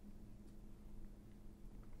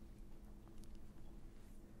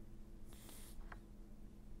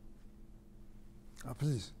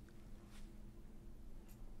 Please.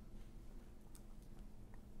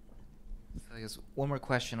 I guess one more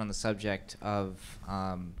question on the subject of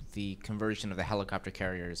the conversion of the helicopter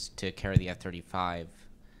carriers to carry the F-35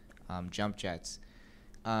 jump jets.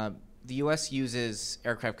 The U.S. uses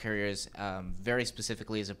aircraft carriers very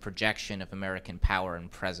specifically as a projection of American power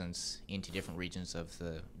and presence into different regions of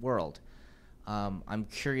the world. I'm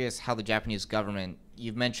curious how the Japanese government,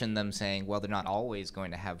 you've mentioned them saying, well, they're not always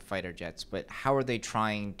going to have fighter jets, but how are they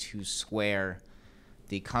trying to square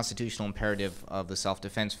the constitutional imperative of the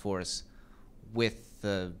self-defense force with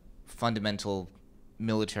the fundamental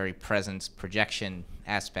military presence projection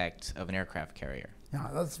aspect of an aircraft carrier? Yeah,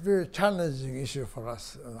 that's a very challenging issue for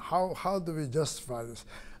us. How do we justify this?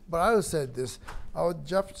 But I would say this, our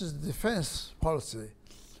Japanese defense policy,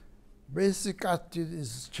 basic attitude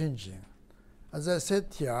is changing. As I said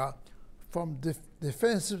here, from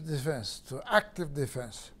defensive defense to active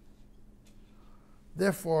defense.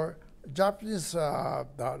 Therefore, Japanese,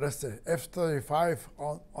 let's say, F-35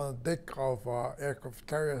 on the deck of aircraft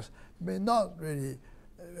carriers may not really,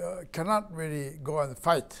 cannot really go and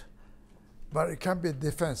fight, but it can be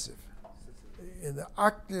defensive. In the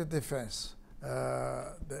active defense,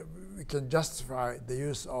 we can justify the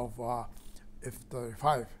use of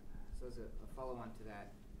F-35. So as a follow-on to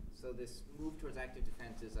that, so this move towards active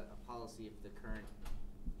defense is a policy of the current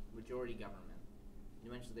majority government.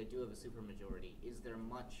 You mentioned they do have a supermajority. Is there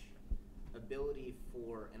much ability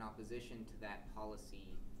for an opposition to that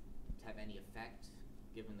policy to have any effect,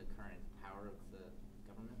 given the current power of the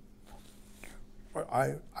government? Well,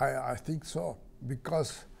 I think so,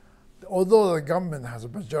 because although the government has a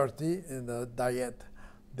majority in the Diet,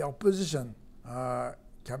 the opposition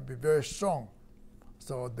can be very strong.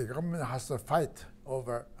 So the government has to fight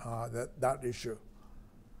over that issue.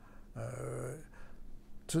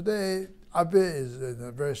 Today, Abe is in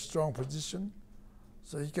a very strong position,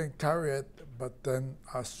 so he can carry it, but then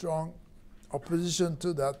a strong opposition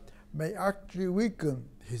to that may actually weaken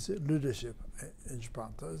his leadership in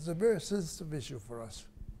Japan. So it's a very sensitive issue for us.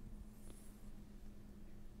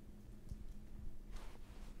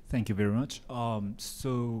 Thank you very much.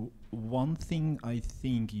 So one thing I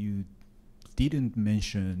think you didn't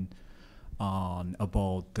mention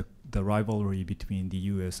about the rivalry between the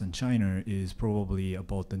U.S. and China is probably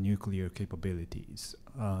about the nuclear capabilities,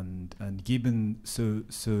 and given so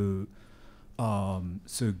I'm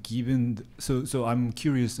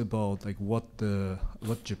curious about like what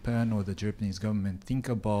Japan or the Japanese government think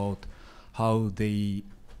about how they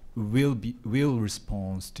will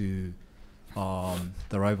respond to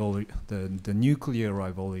the rivalry, the nuclear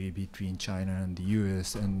rivalry between China and the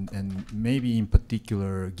U.S. and maybe in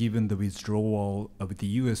particular, given the withdrawal of the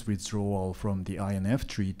U.S. withdrawal from the INF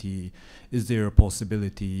Treaty, is there a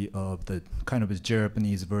possibility of the kind of a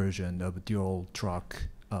Japanese version of a dual track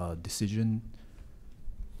decision?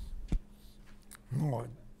 No,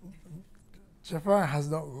 Japan has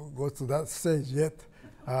not got to that stage yet.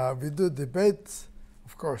 We do debates,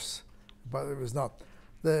 of course, but it was not.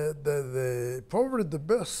 Probably the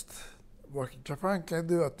best what Japan can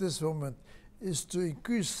do at this moment is to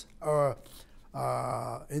increase our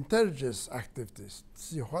intelligence activities,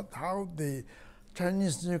 see how the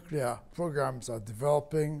Chinese nuclear programs are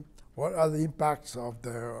developing, what are the impacts of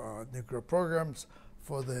their nuclear programs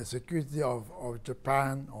for the security of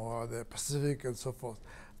Japan or the Pacific and so forth.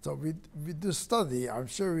 So we do study, I'm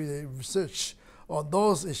sure we research on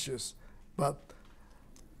those issues, but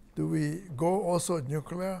do we go also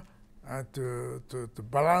nuclear and to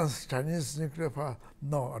balance Chinese nuclear power?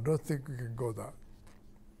 No, I don't think we can go that.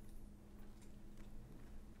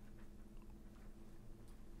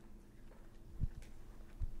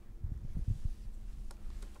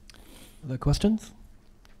 Other questions?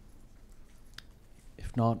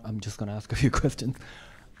 If not, I'm just going to ask a few questions.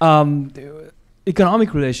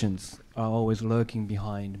 Economic relations are always lurking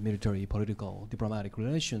behind military, political, diplomatic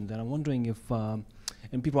relations, and I'm wondering if, and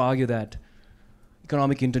people argue that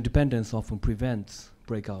economic interdependence often prevents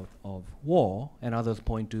breakout of war, and others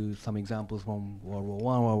point to some examples from World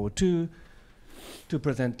War I, World War II, to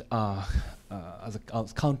present as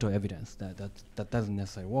counter evidence that doesn't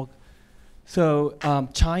necessarily work. So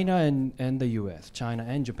China and the U.S., China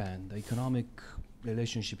and Japan, the economic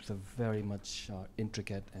relationships are very much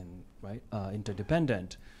intricate and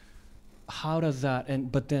interdependent. How does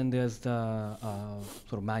that, but then there's the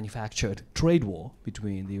sort of manufactured trade war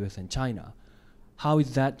between the US and China. How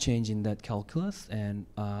is that changing that calculus, and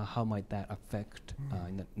how might that affect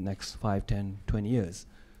in the next 5, 10, 20 years,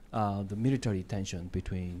 the military tension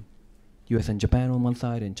between US and Japan on one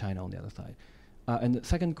side and China on the other side? And the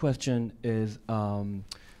second question is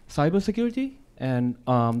cybersecurity, and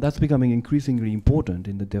that's becoming increasingly important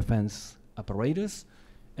in the defense apparatus.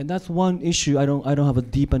 And that's one issue. I don't have a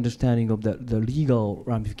deep understanding of the legal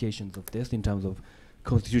ramifications of this in terms of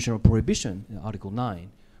constitutional prohibition in Article 9.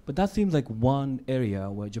 But that seems like one area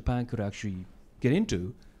where Japan could actually get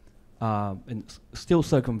into and still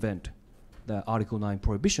circumvent the Article 9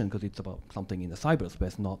 prohibition, because it's about something in the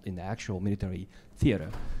cyberspace, not in the actual military theater.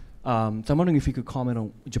 So I'm wondering if you could comment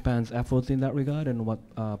on Japan's efforts in that regard and what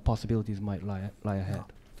possibilities might lie ahead.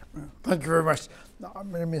 Thank you very much. Now,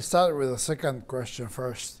 let me start with the second question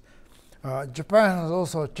first. Japan has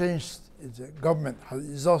also changed, its government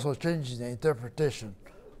is also changing the interpretation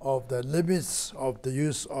of the limits of the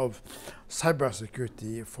use of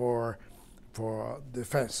cybersecurity for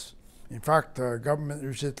defense. In fact, the government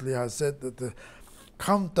recently has said that the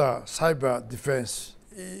counter cyber defense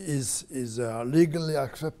is legally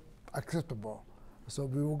acceptable. So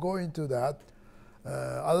we will go into that.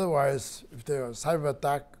 Otherwise, if there is a cyber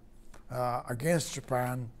attack against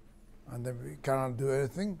Japan and then we cannot do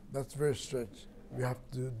anything, that's very strange. We have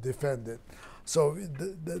to defend it. So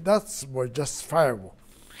that's more justifiable.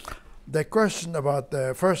 The question about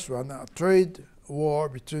the first one, a trade war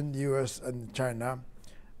between the U.S. and China,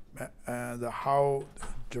 and how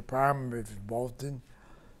Japan is involved in.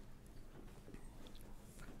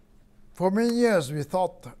 For many years, we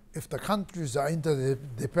thought if the countries are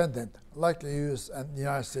interdependent, like the U.S. and the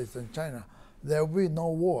United States and China, there will be no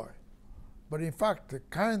war. But in fact, the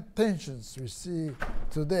current tensions we see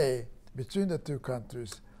today between the two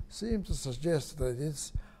countries seem to suggest that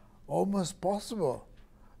it's almost possible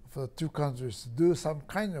for the two countries to do some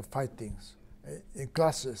kind of fightings in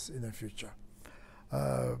clashes in the future.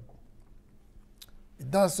 In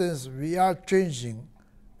that sense, we are changing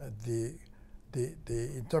the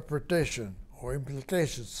interpretation or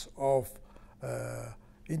implications of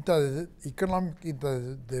economic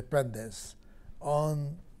interdependence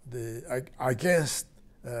on against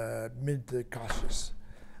military clashes.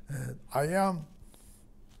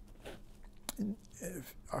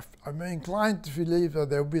 I'm inclined to believe that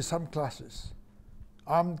there will be some clashes,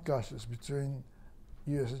 armed clashes between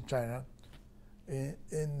U.S. and China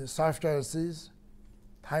in the South China Seas,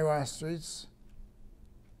 Taiwan Straits.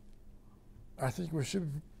 I think we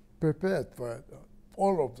should be prepared for it.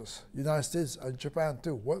 All of this, United States and Japan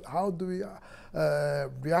too. How do we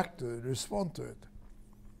react to it, respond to it?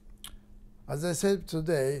 As I said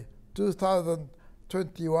today,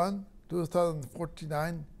 2021,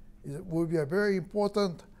 2049 will be a very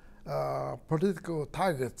important political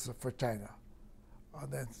targets for China.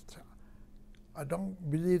 And I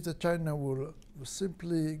don't believe that China will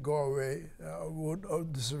simply go away,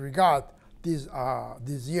 would disregard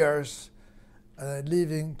these years,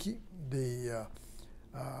 leaving the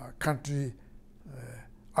country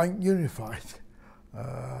ununified.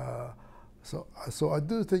 So I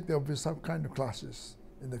do think there will be some kind of clashes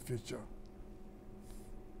in the future.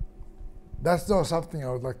 That's not something I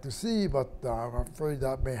would like to see, but I'm afraid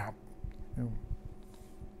that may happen.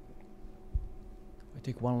 I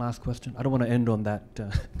take one last question. I don't want to end on that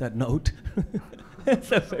that note.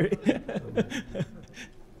 So sorry.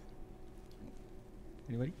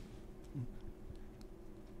 Anybody?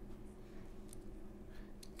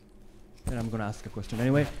 Then I'm going to ask a question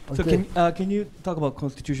anyway. Okay. So can you talk about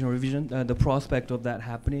constitutional revision, the prospect of that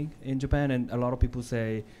happening in Japan? And a lot of people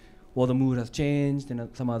say, well, the mood has changed, and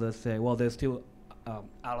some others say, well, there's still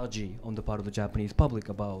allergy on the part of the Japanese public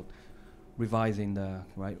about revising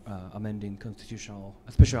amending constitutional,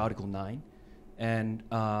 especially Article 9. And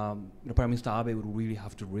Prime Minister Abe would really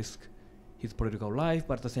have to risk his political life,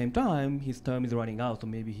 but at the same time, his term is running out, so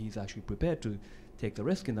maybe he's actually prepared to take the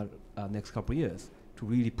risk in the next couple of years to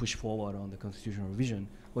really push forward on the constitutional revision.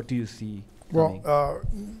 What do you see coming? Well,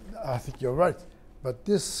 I think you're right. But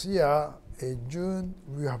this year, in June,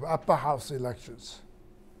 we have upper house elections.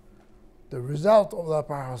 The result of the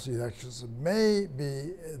upper house elections may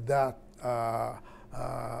be that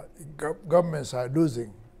governments are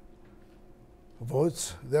losing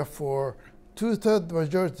votes. Therefore, two-thirds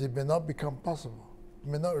majority may not become possible,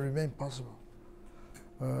 may not remain possible.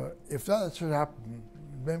 If that should happen,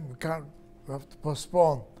 then we have to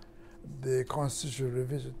postpone the constitutional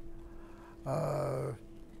revision.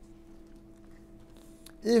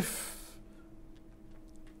 If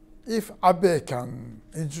Abe can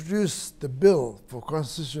introduce the bill for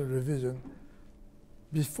constitutional revision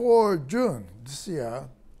before June this year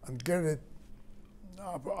and get it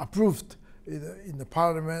approved in the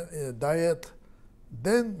parliament, in the diet,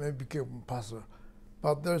 then it become possible.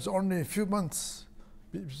 But there's only a few months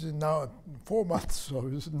between now and 4 months, so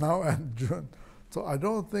it's now and June. So I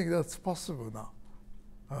don't think that's possible now.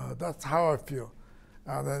 That's how I feel.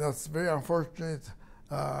 And that's very unfortunate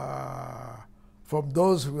from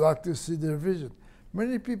those who like to see the revision.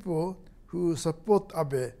 Many people who support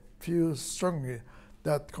Abe feel strongly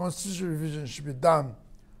that constitutional revision should be done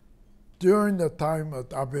during the time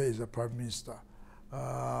that Abe is the prime minister. In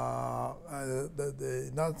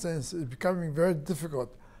that sense, it's becoming very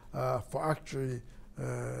difficult for actually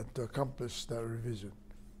to accomplish that revision.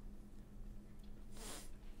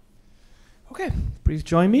 Okay, please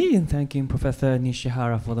join me in thanking Professor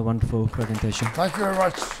Nishihara for the wonderful presentation. Thank you very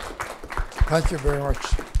much. Thank you very much.